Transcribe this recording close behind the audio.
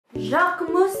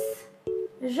Jacquemus.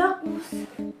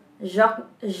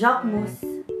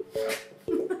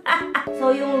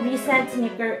 So, yung recent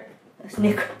sneaker.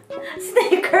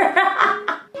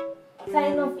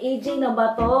 Sign of aging na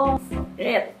ba to?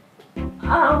 Sakit.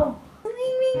 Ow!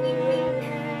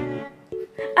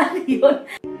 Ano yun?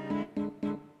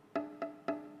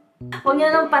 Huwag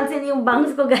niyo nang pansin yung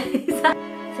bangs ko, guys.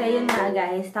 So, yun nga,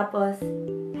 guys. Tapos,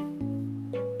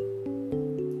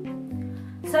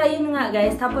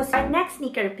 our next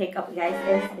sneaker pickup, guys,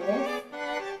 is this.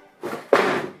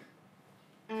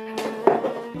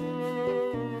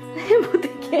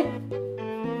 Butike.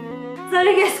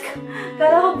 Sorry, guys.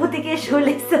 Kala ko butike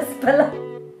shoelaces pala.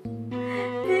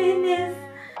 Kainis.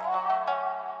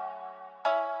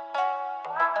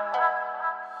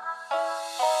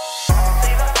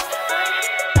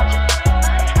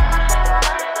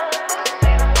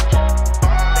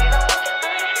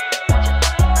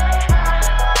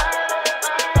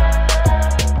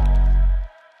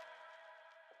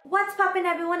 What's poppin',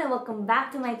 everyone, and welcome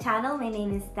back to my channel. My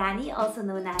name is Dani, also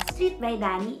known as Street by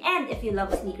Dani, and if you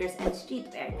love sneakers and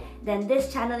streetwear, then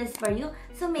this channel is for you,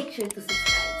 so make sure to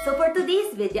subscribe. So for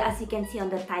today's video, as you can see on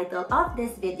the title of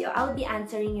this video, I'll be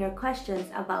answering your questions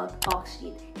about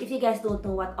Auxstreet. If you guys don't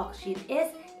know what Auxstreet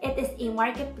is, it is a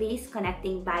marketplace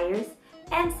connecting buyers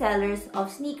and sellers of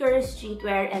sneakers,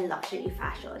 streetwear, and luxury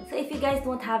fashion. So if you guys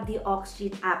don't have the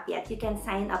Auxstreet app yet, you can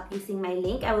sign up using my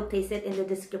link. I will place it in the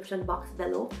description box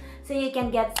below. So you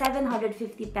can get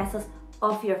 750 pesos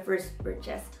off your first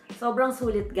purchase. Sobrang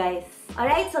sulit, guys.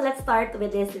 Alright, so let's start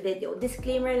with this video.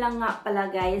 Disclaimer lang nga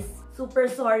pala, guys. Super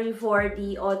sorry for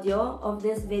the audio of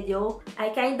this video. I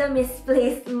kinda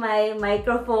misplaced my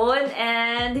microphone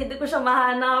and hindi ko siya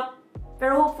mahanap.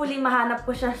 Pero hopefully, mahanap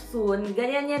ko siya soon.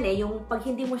 Ganyan yan eh, yung pag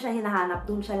hindi mo siya hinahanap,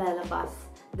 dun siya lalabas.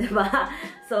 Diba?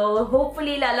 So,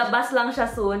 hopefully, lalabas lang siya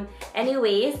soon.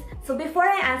 Anyways, so before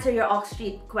I answer your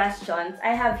Auxstreet questions,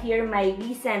 I have here my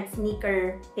recent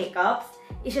sneaker pickups.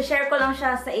 I-share ko lang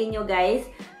siya sa inyo, guys,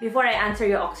 before I answer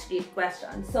your Auxstreet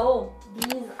questions. So,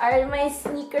 these are my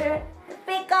sneaker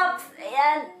pickups.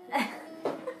 Ayan.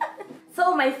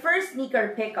 So, my first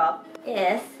sneaker pickup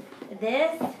is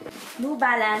this New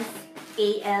Balance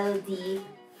ALD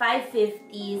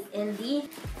 550s in the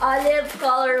olive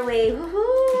colorway.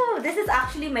 Woohoo! This is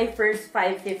actually my first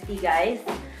 550, guys.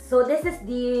 So this is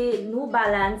the New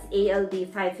Balance ALD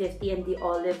 550 in the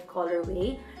olive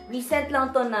colorway. Recent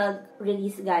lang to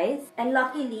nag-release, guys. And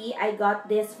luckily, I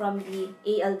got this from the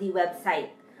ALD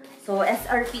website. So,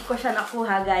 SRP ko siya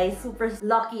nakuha, guys. Super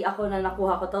lucky ako na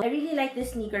nakuha ko to. I really like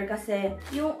this sneaker kasi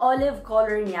yung olive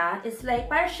color niya is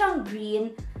like, parang siyang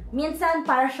green. Minsan,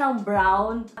 parang siyang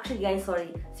brown. Actually, guys,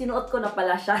 sorry. Sinuot ko na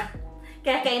pala siya.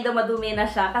 Kaya kinda madumi na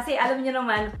siya. Kasi alam niyo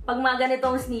naman, pag mga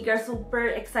ganitong sneaker,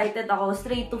 super excited ako.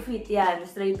 Straight to fit yan.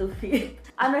 Straight to fit.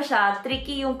 Ano siya,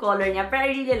 tricky yung color niya. Pero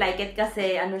I really like it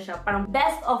kasi ano siya, parang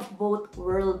best of both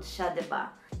worlds siya,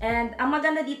 diba? And ang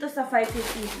maganda dito sa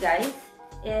 550s, guys,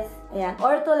 is, ayan,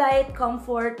 Ortholite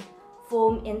Comfort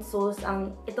Foam insoles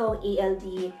ang itong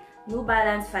ALD New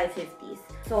Balance 550s.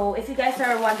 So, if you guys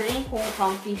are wondering kung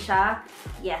comfy siya,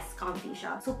 yes, comfy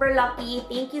siya. Super lucky.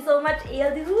 Thank you so much,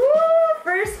 ALD. Woo!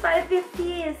 First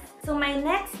 550s! So, my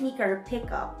next sneaker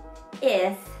pickup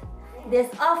is this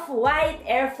Off-White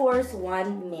Air Force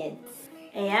 1 Mids.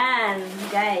 Ayan,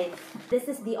 guys. This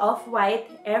is the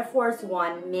Off-White Air Force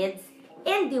 1 Mids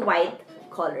in the white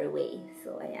colorway.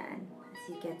 So, ayan. As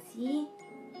you can see,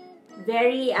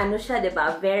 very, ano siya,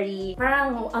 diba? Very,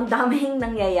 parang ang daming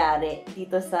nangyayari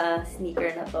dito sa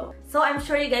sneaker na to. So, I'm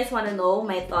sure you guys wanna know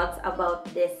my thoughts about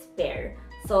this pair.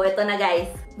 So, ito na,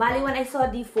 guys. Bali, when I saw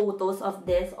the photos of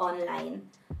this online,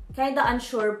 kinda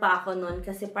unsure pa ako nun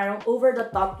kasi parang over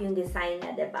the top yung design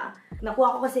niya, diba?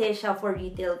 Nakuha ko kasi siya for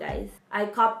retail, guys.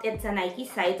 I copped it sa Nike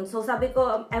site. So, sabi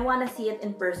ko, I wanna see it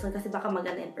in person kasi baka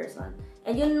maganda in person.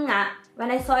 And yun nga,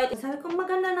 when I saw it, sabi ko,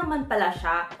 maganda naman pala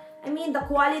siya. I mean, the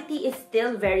quality is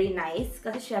still very nice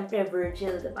kasi syempre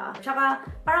Virgil, diba? Tsaka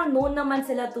parang known naman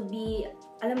sila to be,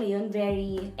 alam mo yun,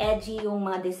 very edgy yung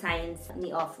mga designs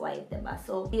ni Off-White, diba?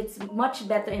 So, it's much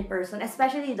better in person,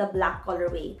 especially the black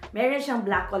colorway. Meron siyang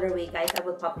black colorway, guys. I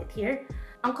will pop it here.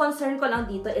 Ang concern ko lang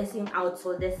dito is yung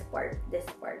outsole, this part.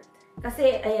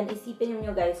 Kasi, ayan, isipin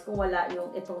niyo guys kung wala yung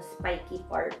itong spiky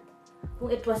part. Kung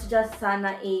it was just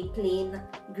sana a plain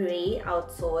gray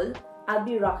outsole, I'll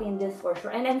be rocking this for sure.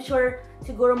 And I'm sure,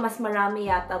 siguro mas marami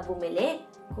yata bumili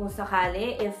kung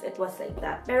sakali if it was like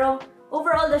that. Pero,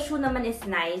 overall, the shoe naman is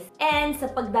nice. And sa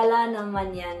pagdala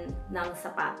naman yan ng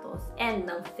sapatos and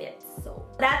ng fits. So,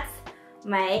 that's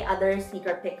my other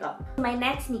sneaker pickup. My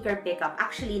next sneaker pickup,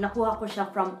 actually, nakuha ko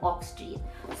siya from Auxstreet.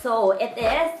 So, it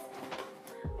is...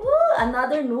 Woo!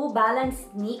 another New Balance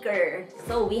sneaker.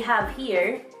 So we have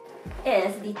here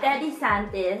is the Teddy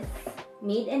Santis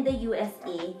made in the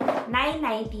USA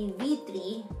 990 V3.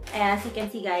 And as you can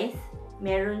see guys,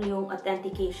 meron yung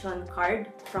authentication card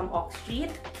from Oak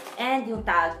Street. And yung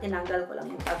tag, tinanggal ko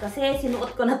lang yung tag kasi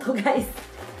sinuot ko na to guys.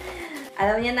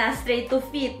 Alam niya na, straight to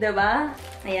fit, diba?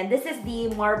 Ayan, this is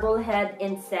the Marblehead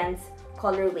Incense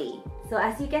colorway. So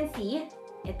as you can see,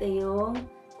 ito yung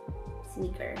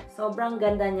sneaker. Sobrang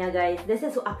ganda niya guys. This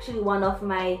is actually one of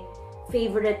my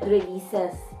favorite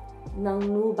releases ng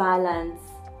New Balance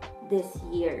this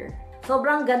year.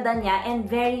 Sobrang ganda niya and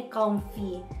very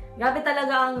comfy. Grabe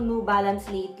talaga ang New Balance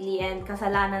lately and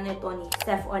kasalanan nito ni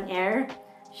Seth on Air.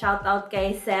 Shout out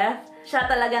kay Seth. Siya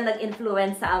talaga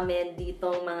nag-influence sa amin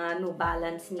ditong mga New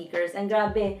Balance sneakers. And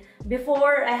grabe,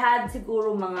 before I had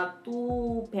siguro mga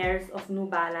 2 pairs of New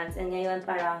Balance and ngayon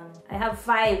parang I have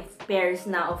 5 pairs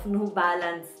na of New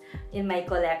Balance in my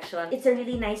collection. It's a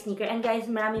really nice sneaker and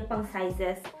guys, marami pang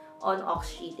sizes on Oak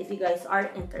Street if you guys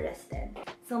are interested.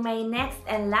 So my next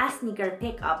and last sneaker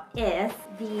pickup is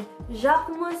the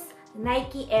Jacquemus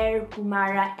Nike Air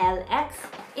Humara LX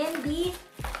in the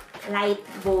light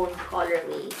bone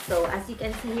colorway. So as you can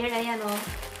see here, ayan o,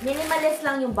 minimalist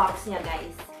lang yung box niya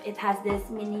guys. It has this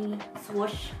mini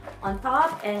swoosh on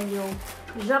top and yung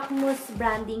Jacquemus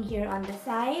branding here on the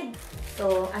side.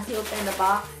 So as you open the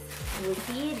box, you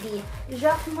see the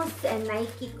Jacquemus and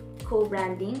Nike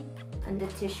co-branding on the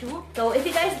tissue. So if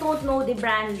you guys don't know the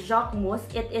brand Jacquemus,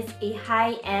 it is a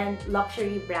high-end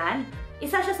luxury brand.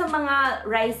 Isa siya sa mga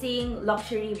rising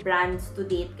luxury brands to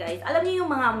date guys. Alam niyo yung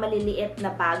mga maliliit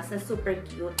na bags na super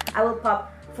cute. I will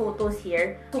pop photos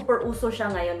here. Super uso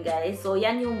siya ngayon guys. So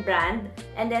yan yung brand.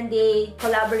 And then they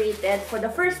collaborated for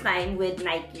the first time with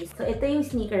Nike. So ito yung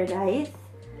sneaker guys.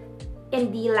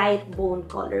 In the light bone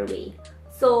colorway.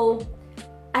 So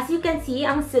as you can see,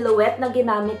 ang silhouette na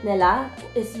ginamit nila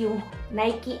is yung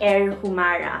Nike Air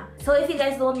Humara. So if you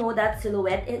guys don't know that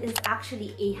silhouette, it is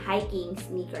actually a hiking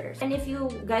sneaker. And if you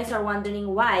guys are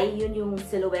wondering why yun yung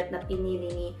silhouette na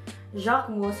pinili ni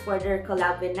Jacquemus for their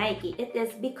collab with Nike, it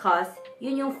is because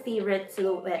yun yung favorite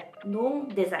silhouette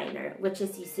nung designer, which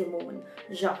is si Simone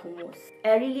Jacquemus.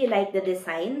 I really like the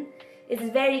design. It's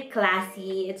very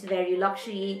classy, it's very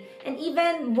luxury, and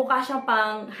even mukha siyang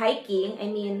pang hiking.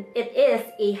 I mean, it is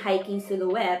a hiking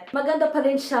silhouette. Maganda pa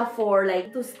rin siya for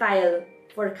like to style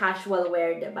for casual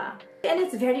wear, diba? And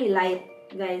it's very light,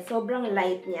 guys. Sobrang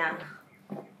light niya.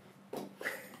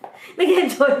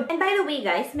 Nag-enjoy. And by the way,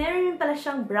 guys, meron rin pala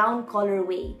siyang brown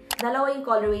colorway. Dalawa yung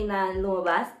colorway na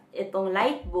lumabas. Itong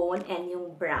light bone and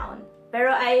yung brown.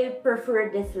 Pero I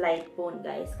prefer this light bone,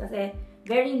 guys, kasi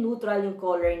very neutral yung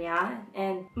color niya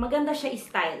and maganda siya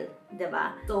i-style,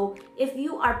 diba? So, if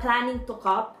you are planning to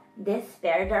cop this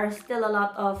pair, there are still a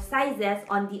lot of sizes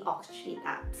on the Oak Street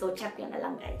app. So, check yun na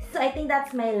lang guys. So, I think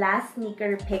that's my last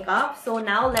sneaker pickup. So,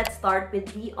 now let's start with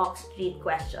the Oak Street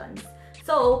questions.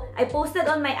 So, I posted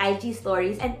on my IG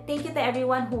stories and thank you to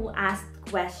everyone who asked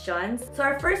questions. So,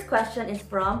 our first question is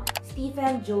from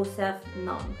Stephen Joseph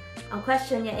Nong. Ang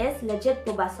question niya is, legit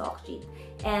po ba sa Oak Street?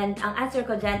 And ang answer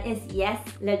ko dyan is yes,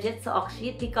 legit sa Oak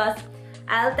Street because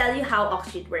I'll tell you how Oak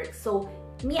Street works. So,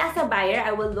 me as a buyer, I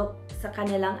will look sa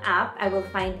kanilang app. I will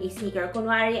find a sneaker.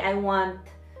 Kunwari, I want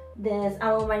this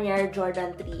Alma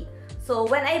Jordan 3. So,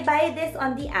 when I buy this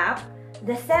on the app,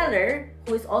 the seller,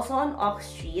 who is also on Oak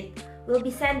Street, will be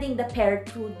sending the pair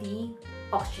to the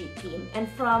Oak Street team. And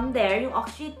from there, yung Oak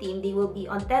Street team, they will be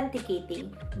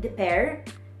authenticating the pair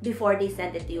before they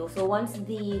send it to you. So once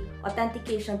the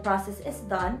authentication process is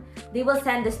done, they will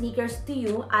send the sneakers to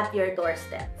you at your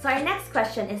doorstep. So our next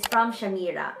question is from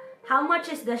Shamira. How much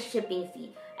is the shipping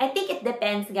fee? I think it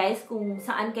depends guys kung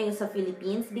saan kayo sa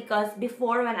Philippines because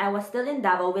before when I was still in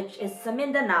Davao, which is sa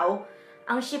Mindanao,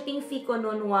 ang shipping fee ko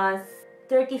noon was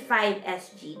 35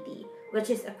 SGD, which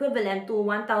is equivalent to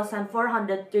 1,413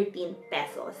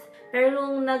 pesos. Pero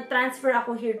nung nag-transfer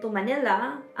ako here to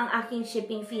Manila, ang aking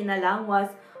shipping fee na lang was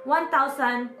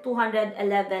 1,211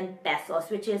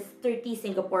 pesos, which is 30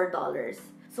 Singapore dollars.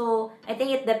 So, I think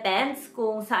it depends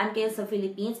kung saan kayo sa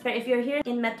Philippines. Pero if you're here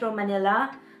in Metro Manila,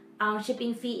 ang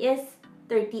shipping fee is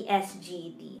 30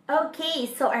 SGD. Okay,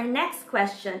 so our next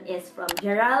question is from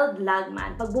Gerald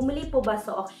Lagman. Pag bumili po ba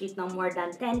sa Oak Street ng more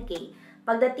than 10K,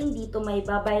 pagdating dito may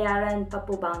babayaran pa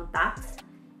po bang tax?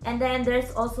 And then there's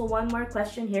also one more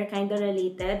question here, kinda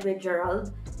related with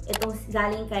Gerald. Itong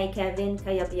galing kay Kevin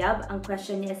Kayabyab. Ang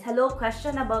question niya is, hello,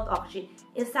 question about Oak Street.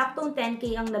 If saktong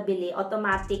 10K ang nabili,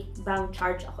 automatic bang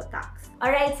charge ako tax?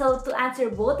 Alright, so to answer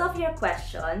both of your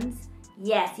questions,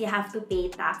 yes, you have to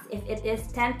pay tax if it is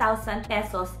 10,000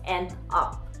 pesos and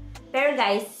up. Pero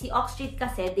guys, si auction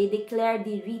kasi, they declare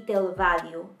the retail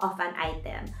value of an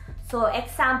item. So,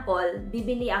 example,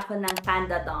 bibili ako ng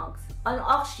Panda Dunks. On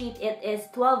auction, it is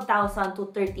 12,000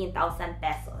 to 13,000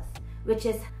 pesos, which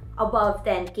is above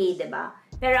 10K, diba?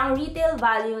 Pero ang retail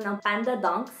value ng Panda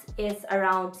Dunks is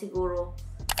around siguro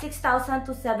 6,000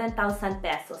 to 7,000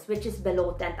 pesos, which is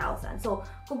below 10,000. So,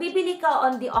 kung bibili ka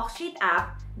on the auction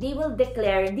app, they will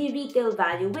declare the retail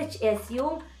value, which is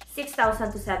yung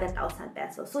 6,000 to 7,000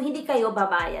 pesos. So, hindi kayo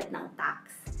babayad ng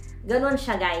tax. Ganon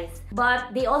siya, guys.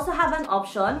 But they also have an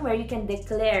option where you can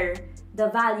declare the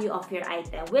value of your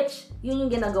item, which yun yung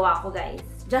ginagawa ko, guys,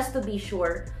 just to be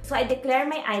sure. So, I declare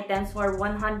my items for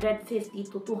 150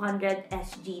 to 200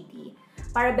 SGD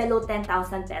para below 10,000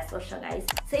 pesos siya, guys.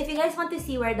 So, if you guys want to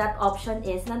see where that option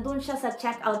is, nandun siya sa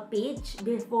checkout page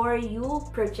before you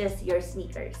purchase your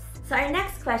sneakers. So, our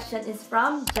next question is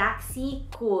from Jaxie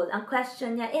Cool. Ang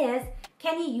question niya is,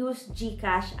 can you use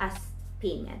GCash as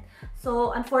payment?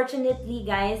 So, unfortunately,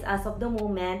 guys, as of the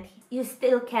moment, you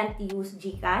still can't use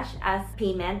GCash as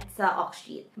payment sa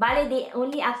auction. Bale, they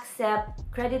only accept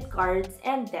credit cards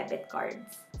and debit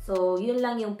cards. So, yun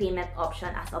lang yung payment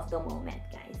option as of the moment,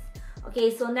 guys.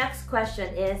 Okay, so next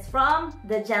question is from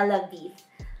the Jella Beef.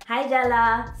 Hi,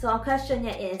 Jella! So, ang question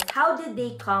niya is, how did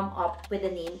they come up with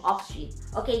the name auction?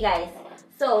 Okay, guys.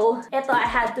 So, ito, I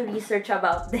had to research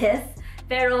about this.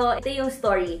 Pero, ito yung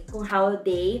story kung how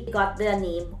they got the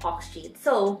name auction.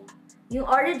 So, yung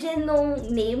origin nung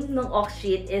name nung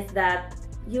auction is that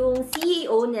yung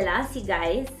CEO nila, si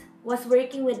Guys, was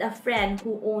working with a friend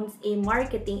who owns a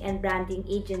marketing and branding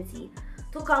agency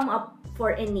to come up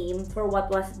for a name for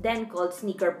what was then called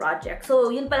Sneaker Project.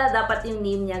 So, yun pala dapat yung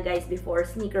name niya, guys, before,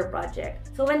 Sneaker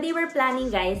Project. So, when they were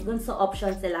planning, guys, dun sa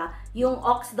options nila, yung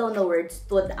ox daw na word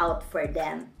stood out for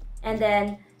them. And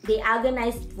then, they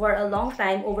agonized for a long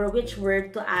time over which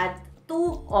word to add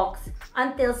to ox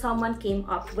until someone came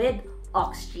up with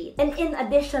Ox Street. And in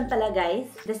addition pala,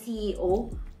 guys, the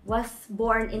CEO was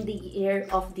born in the year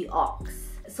of the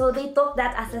ox. So, they took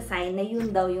that as a sign na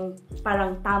yun daw yung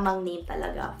parang tamang name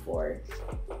talaga for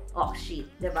Ox Street,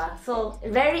 diba? So,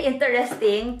 very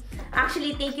interesting.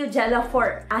 Actually, thank you, Jella,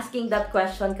 for asking that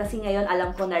question kasi ngayon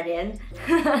alam ko na rin.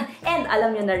 And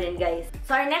alam nyo na rin, guys.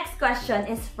 So, our next question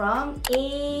is from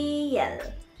AL.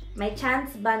 May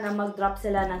chance ba na mag-drop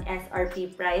sila ng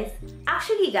SRP price?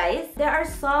 Actually, guys, there are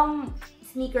some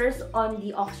sneakers on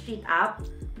the Ox Street app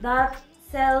that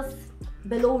sells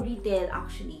below retail,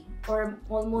 actually, or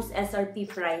almost SRP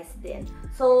price din.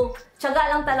 So,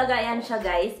 tiyaga lang talaga yan siya,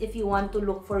 guys, if you want to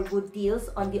look for good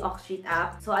deals on the Ox Street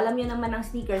app. So, alam nyo naman ang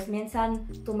sneakers, minsan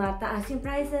tumataas yung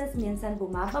prices, minsan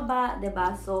bumababa,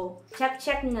 diba? So, check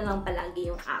nyo na lang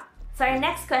palagi yung app. So, our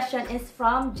next question is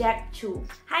from Jack Chu.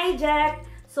 Hi, Jack!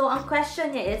 So, ang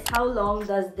question niya is, how long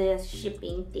does this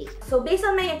shipping take? So, based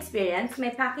on my experience,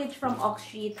 my package from Ox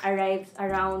Street arrives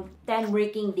around 10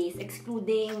 working days,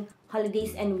 excluding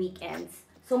holidays and weekends.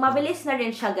 So, mabilis na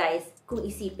rin siya, guys, kung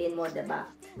isipin mo, diba?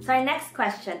 So, our next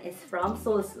question is from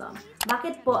Soulslum.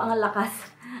 Bakit po ang lakas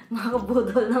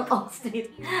makabudol ng Ox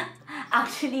Street?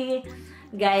 Actually,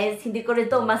 guys, hindi ko rin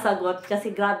ito masagot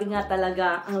kasi grabe nga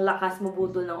talaga ang lakas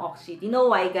mabudol ng Ox Street. You know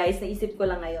why, guys? Naisip ko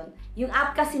lang ngayon. Yung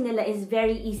app kasi nila is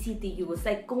very easy to use.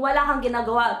 Like, kung wala kang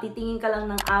ginagawa, titingin ka lang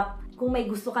ng app. Kung may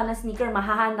gusto ka na sneaker,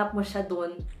 mahahanap mo siya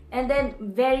dun. And then,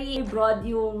 very broad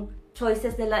yung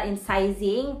choices nila in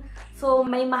sizing. So,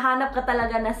 may mahanap ka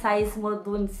talaga na size mo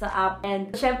dun sa app.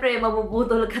 And, syempre,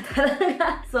 mabubudol ka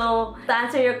talaga. So, to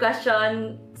answer your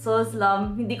question,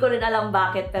 Soulslum, hindi ko rin alam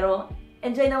bakit, pero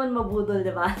enjoy naman mabudol,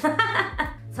 diba?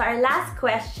 So, our last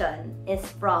question is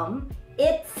from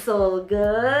It's So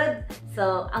Good.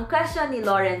 So, ang question ni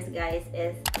Lawrence, guys,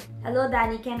 is, hello,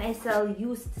 Dani, can I sell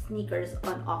used sneakers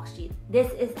on Ox Street? This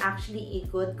is actually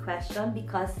a good question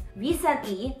because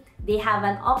recently, they have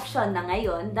an option na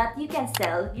ngayon that you can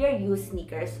sell your used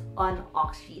sneakers on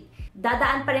Ox Street.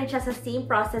 Dadaan pa rin siya sa same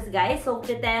process, guys. So,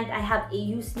 pretend I have a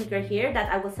used sneaker here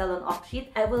that I will sell on Ox Street.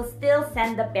 I will still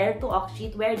send the pair to Ox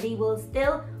Street where they will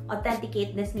still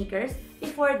authenticate the sneakers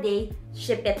before they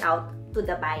ship it out to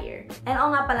the buyer. And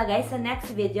nga pala, guys, sa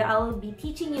next video, I will be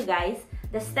teaching you guys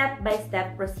the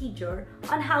step-by-step procedure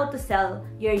on how to sell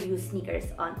your used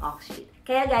sneakers on Ox Street.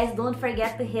 Kaya, guys, don't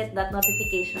forget to hit that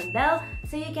notification bell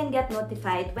so you can get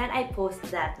notified when I post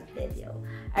that video.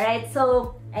 Alright,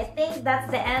 so I think that's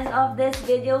the end of this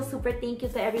video. Super thank you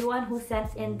to everyone who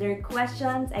sent in their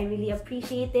questions. I really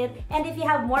appreciate it. And if you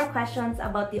have more questions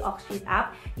about the Street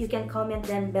app, you can comment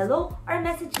them below or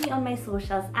message me on my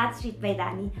socials at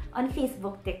streetbydani on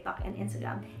Facebook, TikTok, and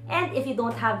Instagram. And if you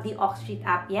don't have the Street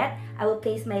app yet, I will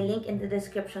place my link in the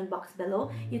description box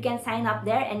below. You can sign up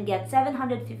there and get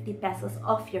 750 pesos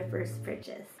off your first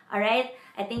purchase. Alright,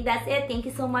 I think that's it. Thank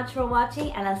you so much for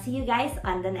watching, and I'll see you guys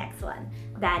on the next one.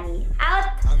 Dani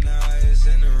out!